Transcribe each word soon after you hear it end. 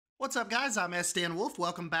What's up, guys? I'm Stan Wolf.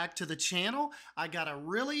 Welcome back to the channel. I got a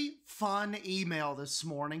really fun email this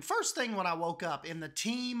morning. First thing when I woke up, and the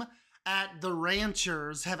team at the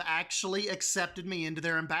Ranchers have actually accepted me into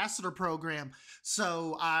their ambassador program.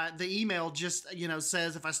 So the email just,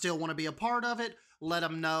 says if I still want to be a part of it, let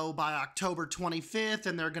them know by October 25th,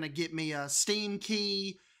 and they're going to get me a Steam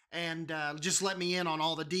key and just let me in on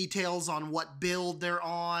all the details on what build they're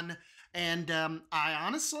on. And I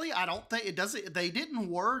don't think they didn't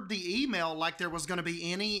word the email like there was going to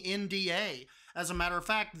be any NDA. As a matter of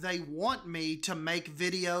fact, they want me to make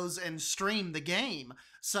videos and stream the game.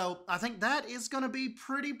 So I think that is going to be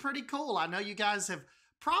pretty cool. I know you guys have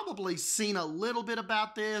probably seen a little bit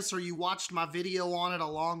about this, or you watched my video on it a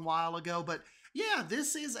long while ago, but yeah,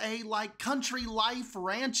 this is a country life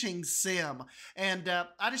ranching sim. And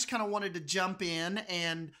I just kind of wanted to jump in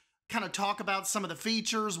and kind of talk about some of the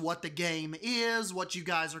features, what the game is, what you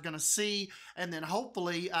guys are going to see, and then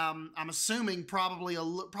hopefully, I'm assuming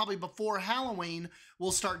probably before Halloween,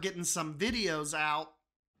 we'll start getting some videos out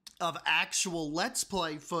of actual Let's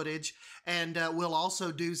Play footage, and we'll also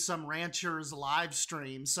do some Ranchers live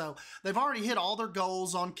streams. So they've already hit all their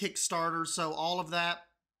goals on Kickstarter, so all of that,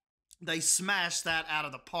 they smashed that out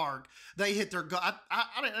of the park. They hit their goal. I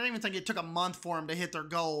don't even think it took a month for them to hit their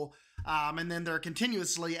goal. And then they're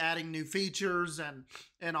continuously adding new features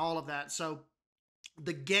and all of that. So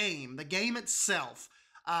the game itself,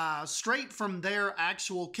 straight from their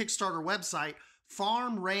actual Kickstarter website,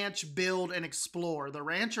 farm, ranch, build, and explore. The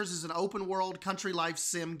Ranchers is an open world country life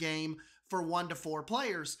sim game for 1 to 4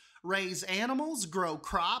 players. Raise animals, grow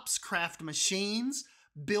crops, craft machines,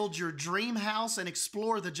 build your dream house, and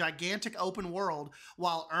explore the gigantic open world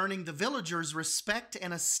while earning the villagers' respect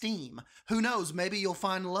and esteem. Who knows, maybe you'll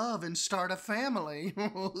find love and start a family.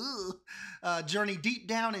 Journey deep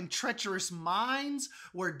down in treacherous mines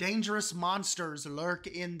where dangerous monsters lurk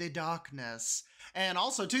in the darkness. And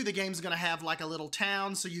also, too, the game's going to have a little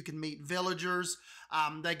town so you can meet villagers.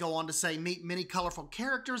 They go on to say, meet many colorful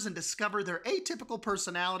characters and discover their atypical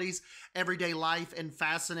personalities, everyday life, and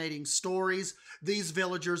fascinating stories. These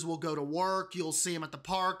villagers will go to work. You'll see them at the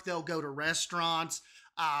park. They'll go to restaurants.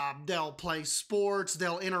 They'll play sports.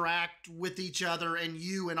 They'll interact with each other and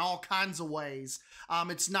you in all kinds of ways.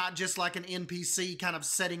 It's not just like an NPC kind of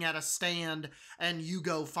sitting at a stand and you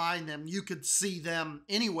go find them. You could see them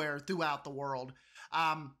anywhere throughout the world.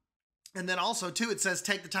 And then also, too, it says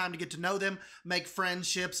take the time to get to know them, make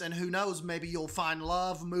friendships, and who knows, maybe you'll find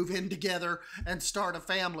love, move in together, and start a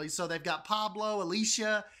family. So they've got Pablo,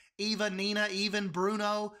 Alicia, Eva, Nina, Even,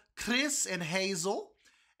 Bruno, Chris, and Hazel.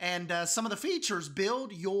 And some of the features: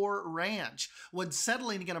 build your ranch. When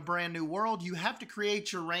settling in a brand new world, you have to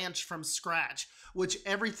create your ranch from scratch, with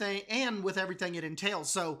everything it entails.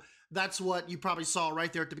 So that's what you probably saw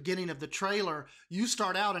right there at the beginning of the trailer. You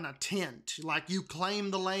start out in a tent, you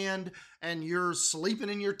claim the land and you're sleeping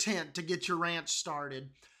in your tent to get your ranch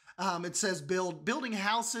started. It says building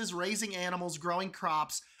houses, raising animals, growing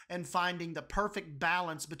crops, and finding the perfect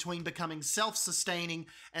balance between becoming self-sustaining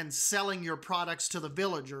and selling your products to the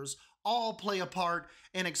villagers all play a part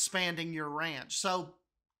in expanding your ranch. So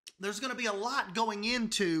there's going to be a lot going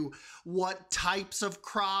into what types of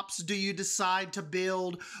crops do you decide to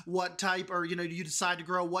build, what type, or, do you decide to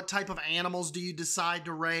grow, what type of animals do you decide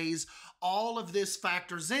to raise. All of this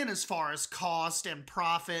factors in as far as cost and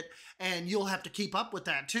profit, and you'll have to keep up with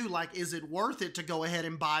that too. Is it worth it to go ahead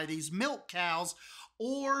and buy these milk cows?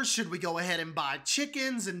 Or should we go ahead and buy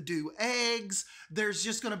chickens and do eggs? There's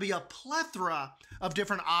just going to be a plethora of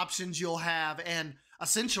different options you'll have, and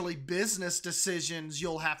essentially business decisions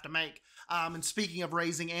you'll have to make. And speaking of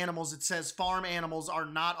raising animals, it says farm animals are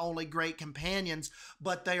not only great companions,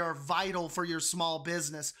 but they are vital for your small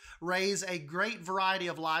business. Raise a great variety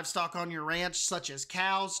of livestock on your ranch, such as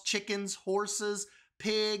cows, chickens, horses,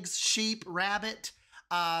 pigs, sheep, rabbit.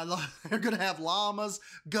 They're going to have llamas,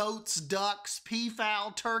 goats, ducks,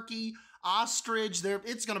 peafowl, turkey, ostrich.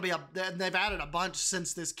 It's going to be they've added a bunch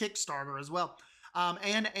since this Kickstarter as well.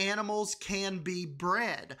 And animals can be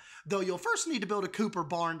bred, though you'll first need to build a coop or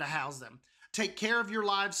barn to house them. Take care of your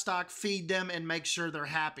livestock, feed them, and make sure they're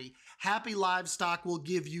happy. Happy livestock will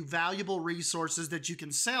give you valuable resources that you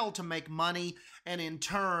can sell to make money and in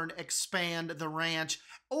turn expand the ranch.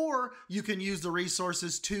 Or you can use the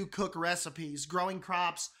resources to cook recipes, growing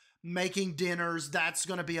crops, making dinners. That's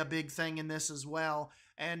going to be a big thing in this as well.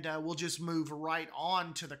 And we'll just move right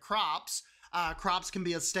on to the crops. Crops can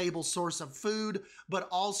be a stable source of food, but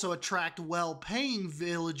also attract well-paying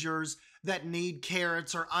villagers that need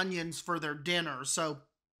carrots or onions for their dinner. So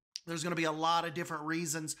there's going to be a lot of different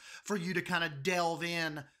reasons for you to kind of delve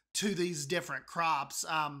in to these different crops.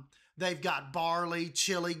 They've got barley,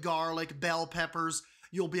 chili, garlic, bell peppers.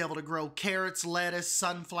 You'll be able to grow carrots, lettuce,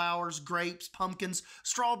 sunflowers, grapes, pumpkins,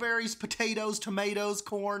 strawberries, potatoes, tomatoes,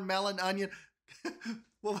 corn, melon, onion.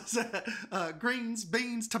 What was that? Greens,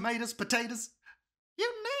 beans, tomatoes, potatoes.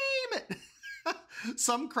 You name it.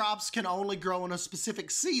 Some crops can only grow in a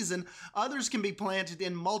specific season. Others can be planted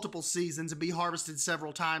in multiple seasons and be harvested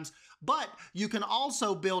several times. But you can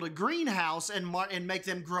also build a greenhouse and make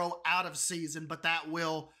them grow out of season, but that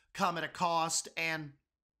will come at a cost. And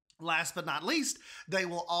last but not least, they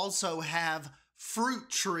will also have fruit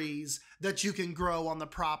trees that you can grow on the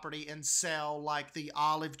property and sell, like the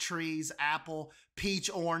olive trees, apple, peach,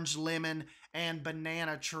 orange, lemon, and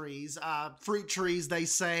banana trees. Fruit trees, they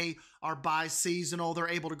say, are bi-seasonal. They're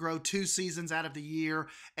able to grow 2 seasons out of the year,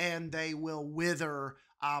 and they will wither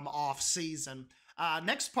off season.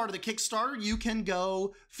 Next part of the Kickstarter, you can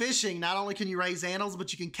go fishing. Not only can you raise animals,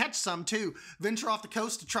 but you can catch some too. Venture off the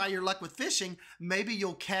coast to try your luck with fishing. Maybe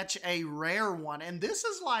you'll catch a rare one. And this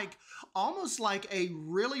is like almost like a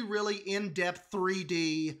really, really in-depth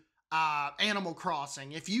 3D Animal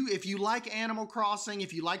Crossing. If you like Animal Crossing,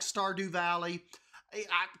 if you like Stardew Valley,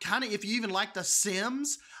 if you even like The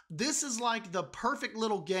Sims, this is like the perfect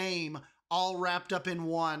little game all wrapped up in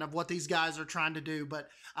one of what these guys are trying to do. But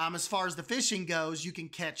as far as the fishing goes, you can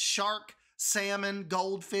catch shark, salmon,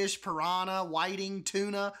 goldfish, piranha, whiting,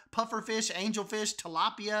 tuna, pufferfish, angelfish,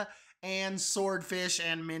 tilapia, and swordfish,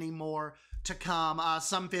 and many more to come.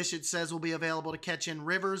 Some fish, it says, will be available to catch in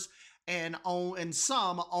rivers, and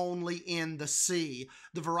some only in the sea.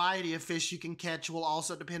 The variety of fish you can catch will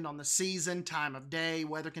also depend on the season, time of day,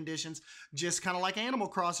 weather conditions, just kind of like Animal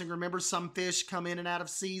Crossing. Remember, some fish come in and out of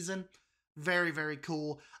season. Very, very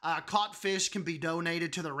cool. Caught fish can be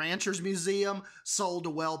donated to the Ranchers Museum, sold to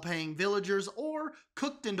well-paying villagers, or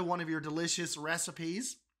cooked into one of your delicious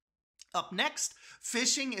recipes. Up next,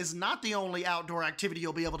 fishing is not the only outdoor activity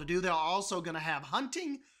you'll be able to do. They're also going to have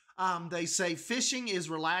hunting. They say fishing is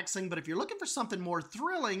relaxing, but if you're looking for something more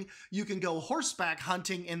thrilling, you can go horseback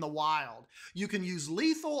hunting in the wild. You can use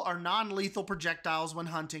lethal or non-lethal projectiles when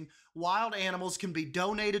hunting. Wild animals can be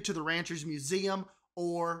donated to the Ranchers Museum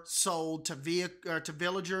or sold to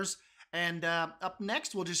villagers. And up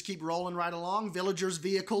next, we'll just keep rolling right along. Villagers'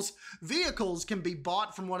 vehicles. Vehicles can be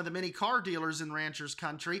bought from one of the many car dealers in Ranchers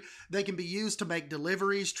Country. They can be used to make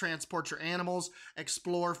deliveries, transport your animals,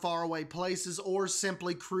 explore faraway places, or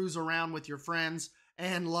simply cruise around with your friends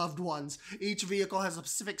and loved ones. Each vehicle has a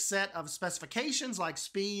specific set of specifications like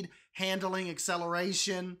speed, handling,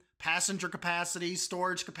 acceleration, passenger capacity,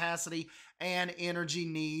 storage capacity, and energy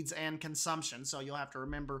needs and consumption. So you'll have to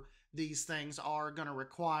remember these things are going to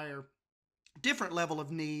require different level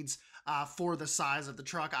of needs for the size of the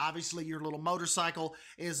truck. Obviously, your little motorcycle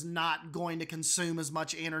is not going to consume as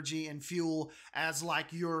much energy and fuel as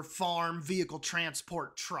like your farm vehicle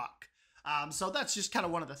transport truck. So that's just kind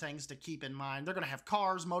of one of the things to keep in mind. They're going to have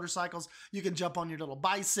cars, motorcycles. You can jump on your little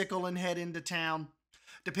bicycle and head into town.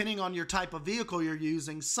 Depending on your type of vehicle you're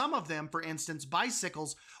using, some of them, for instance,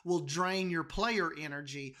 bicycles, will drain your player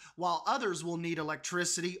energy, while others will need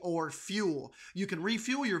electricity or fuel. You can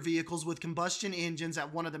refuel your vehicles with combustion engines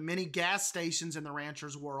at one of the many gas stations in the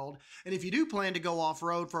rancher's world. And if you do plan to go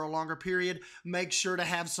off-road for a longer period, make sure to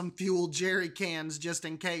have some fuel jerry cans just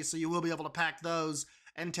in case, so you will be able to pack those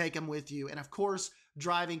and take them with you. And of course,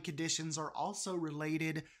 driving conditions are also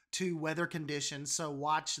related to weather conditions, so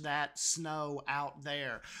watch that snow out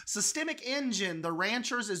there. Systemic engine. The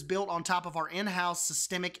Ranchers is built on top of our in-house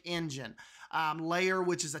systemic engine layer,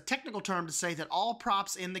 which is a technical term to say that all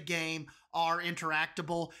props in the game are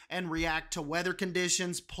interactable and react to weather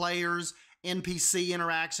conditions, players, NPC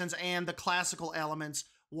interactions, and the classical elements: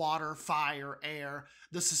 water, fire, air.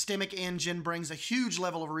 The systemic engine brings a huge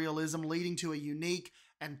level of realism, leading to a unique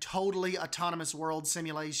and totally autonomous world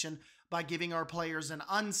simulation by giving our players an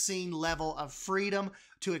unseen level of freedom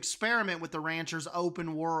to experiment with the Rancher's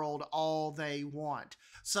open world all they want.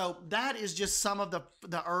 So that is just some of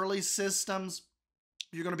the early systems.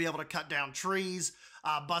 You're going to be able to cut down trees,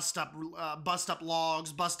 bust up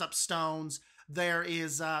logs, bust up stones.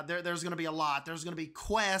 There's going to be a lot. There's going to be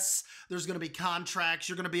quests. There's going to be contracts.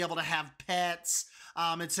 You're going to be able to have pets.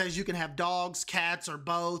 It says you can have dogs, cats, or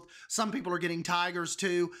both. Some people are getting tigers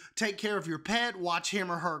too. Take care of your pet, watch him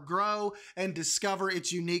or her grow, and discover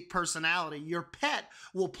its unique personality. Your pet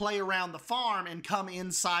will play around the farm and come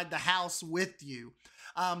inside the house with you.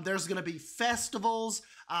 There's going to be festivals,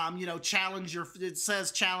 it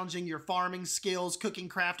says challenging your farming skills, cooking,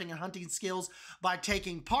 crafting, and hunting skills by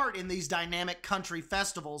taking part in these dynamic country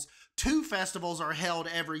festivals. 2 festivals are held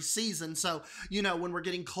every season. So, when we're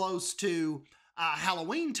getting close to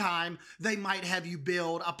Halloween time, they might have you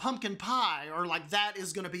build a pumpkin pie, or like that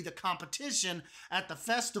is going to be the competition at the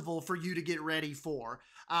festival for you to get ready for.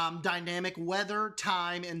 Dynamic weather,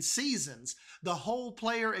 time, and seasons. The whole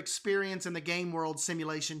player experience in the game world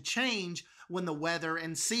simulation change when the weather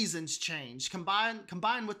and seasons change.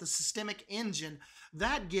 Combined with the systemic engine,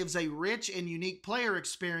 that gives a rich and unique player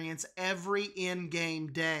experience every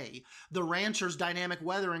in-game day. The Rancher's dynamic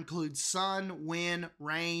weather includes sun, wind,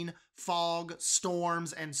 rain, fog,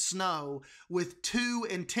 storms, and snow, with 2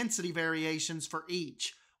 intensity variations for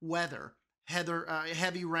each weather,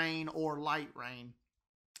 heavy rain or light rain.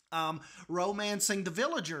 Romancing the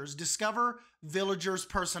villagers. Discover villagers'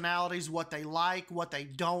 personalities, what they like, what they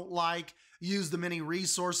don't like. Use the many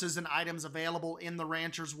resources and items available in the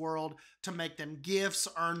rancher's world to make them gifts,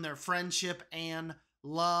 earn their friendship and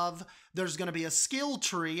love. There's going to be a skill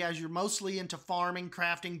tree as you're mostly into farming,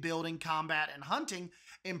 crafting, building, combat, and hunting.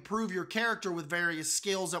 Improve your character with various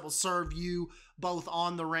skills that will serve you both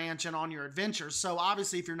on the ranch and on your adventures. So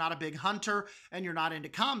obviously, if you're not a big hunter and you're not into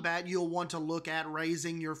combat, you'll want to look at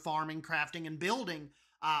raising your farming, crafting, and building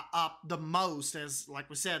up the most, as like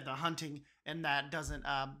we said, the hunting and that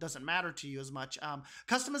doesn't matter to you as much.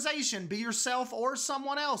 Customization, be yourself or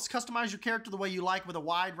someone else. Customize your character the way you like with a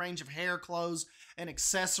wide range of hair, clothes, and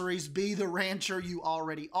accessories. Be the rancher you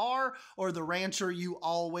already are or the rancher you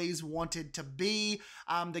always wanted to be.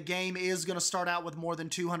 The game is going to start out with more than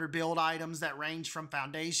 200 build items that range from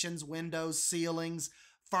foundations, windows, ceilings,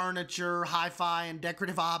 furniture, hi-fi, and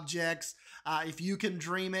decorative objects. If you can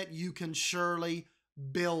dream it, you can surely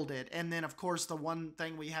build it. And then, of course, the one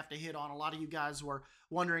thing we have to hit on, a lot of you guys were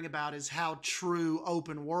wondering about, is how true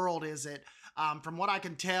open world is it? From what I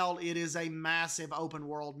can tell, it is a massive open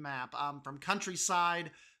world map. From countryside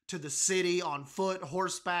to the city, on foot,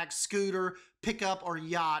 horseback, scooter, pickup, or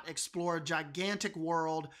yacht, explore a gigantic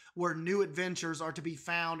world where new adventures are to be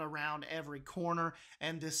found around every corner.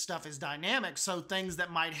 And this stuff is dynamic, so things that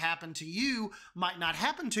might happen to you might not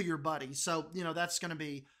happen to your buddy. So, you know, that's going to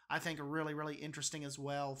be, I think, really, really interesting as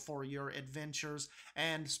well for your adventures.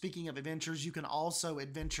 And speaking of adventures, you can also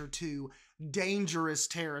adventure to dangerous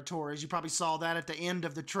territories. You probably saw that at the end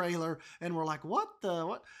of the trailer and were like, what?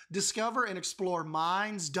 Discover and explore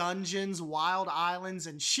mines, dungeons, wild islands,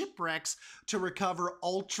 and shipwrecks to recover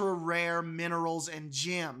ultra rare minerals and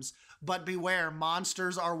gems. But beware,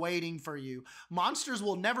 monsters are waiting for you. Monsters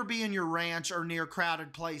will never be in your ranch or near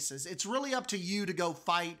crowded places. It's really up to you to go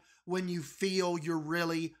fight when you feel you're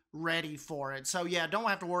really ready for it. So yeah, don't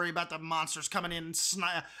have to worry about the monsters coming in and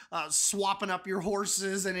swapping up your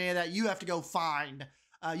horses and any of that. You have to go find.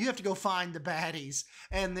 You have to go find the baddies.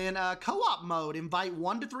 And then co-op mode. Invite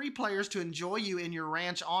 1 to 3 players to enjoy you in your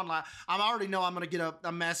ranch online. I already know I'm going to get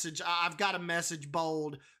a message. I've got a message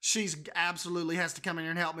bold. She's absolutely has to come in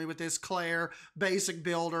here and help me with this. Claire, basic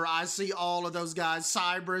builder. I see all of those guys.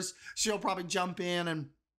 Cybrus, she'll probably jump in and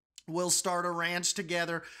we'll start a ranch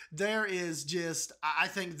together. There is just, I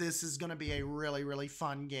think this is going to be a really, really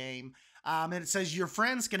fun game. And it says your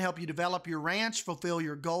friends can help you develop your ranch, fulfill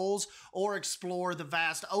your goals, or explore the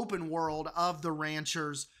vast open world of the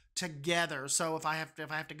ranchers together. So if I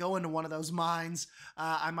have to go into one of those mines,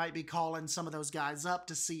 I might be calling some of those guys up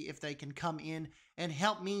to see if they can come in and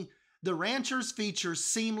help me. The Ranchers feature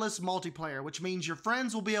seamless multiplayer, which means your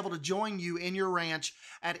friends will be able to join you in your ranch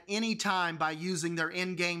at any time by using their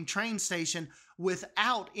in-game train station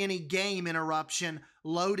without any game interruption,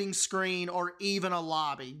 loading screen, or even a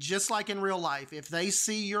lobby. Just like in real life, if they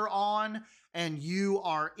see you're on and you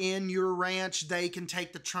are in your ranch, they can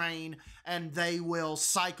take the train and they will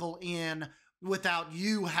cycle in without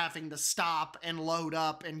you having to stop and load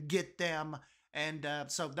up and get them. And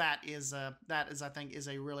so that is I think is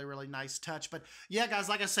a really, really nice touch. But yeah, guys,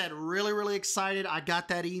 like I said, really, really excited. I got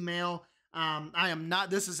that email.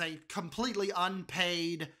 This is a completely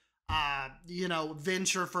unpaid,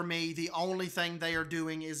 venture for me. The only thing they are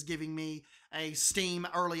doing is giving me a Steam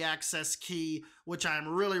early access key, which I'm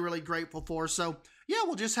really, really grateful for. So yeah,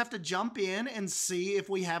 we'll just have to jump in and see if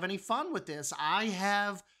we have any fun with this. I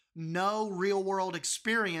have no real world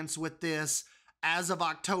experience with this as of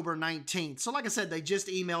October 19th. So like I said, they just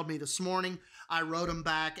emailed me this morning. I wrote them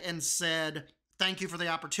back and said, thank you for the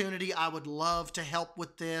opportunity. I would love to help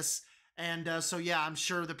with this. And so yeah, I'm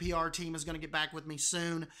sure the PR team is going to get back with me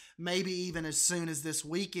soon, maybe even as soon as this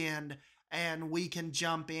weekend, and we can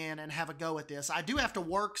jump in and have a go at this. I do have to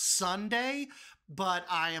work Sunday, but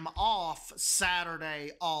I am off Saturday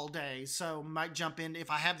all day. So might jump in, if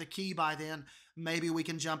I have the key by then, maybe we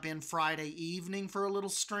can jump in Friday evening for a little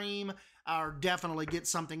stream, or definitely get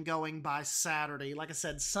something going by Saturday. Like I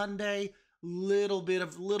said, Sunday, little bit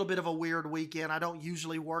of a weird weekend. I don't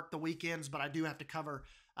usually work the weekends, but I do have to cover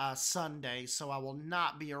Sunday, so I will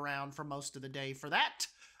not be around for most of the day for that.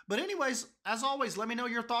 But anyways, as always, let me know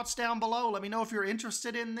your thoughts down below. Let me know if you're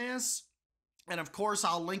interested in this. And of course,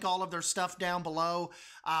 I'll link all of their stuff down below.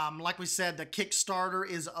 Like we said, the Kickstarter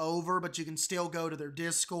is over, but you can still go to their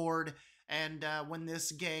Discord. And when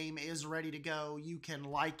this game is ready to go, you can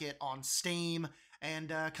like it on Steam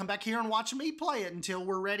and come back here and watch me play it until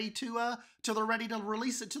we're ready to till they're ready to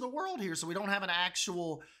release it to the world here. So we don't have an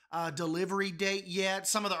actual delivery date yet.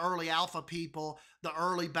 Some of the early alpha people, the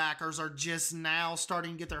early backers, are just now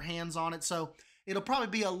starting to get their hands on it. So it'll probably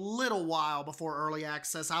be a little while before early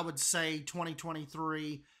access. I would say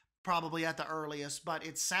 2023, probably at the earliest. But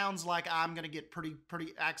it sounds like I'm gonna get pretty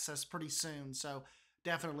access pretty soon. So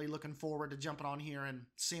definitely looking forward to jumping on here and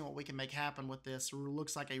seeing what we can make happen with this. It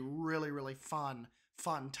looks like a really fun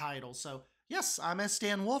title. So yes, I'm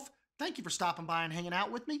esteem Wolf. Thank you for stopping by and hanging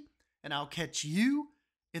out with me, and I'll catch you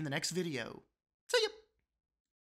in the next video.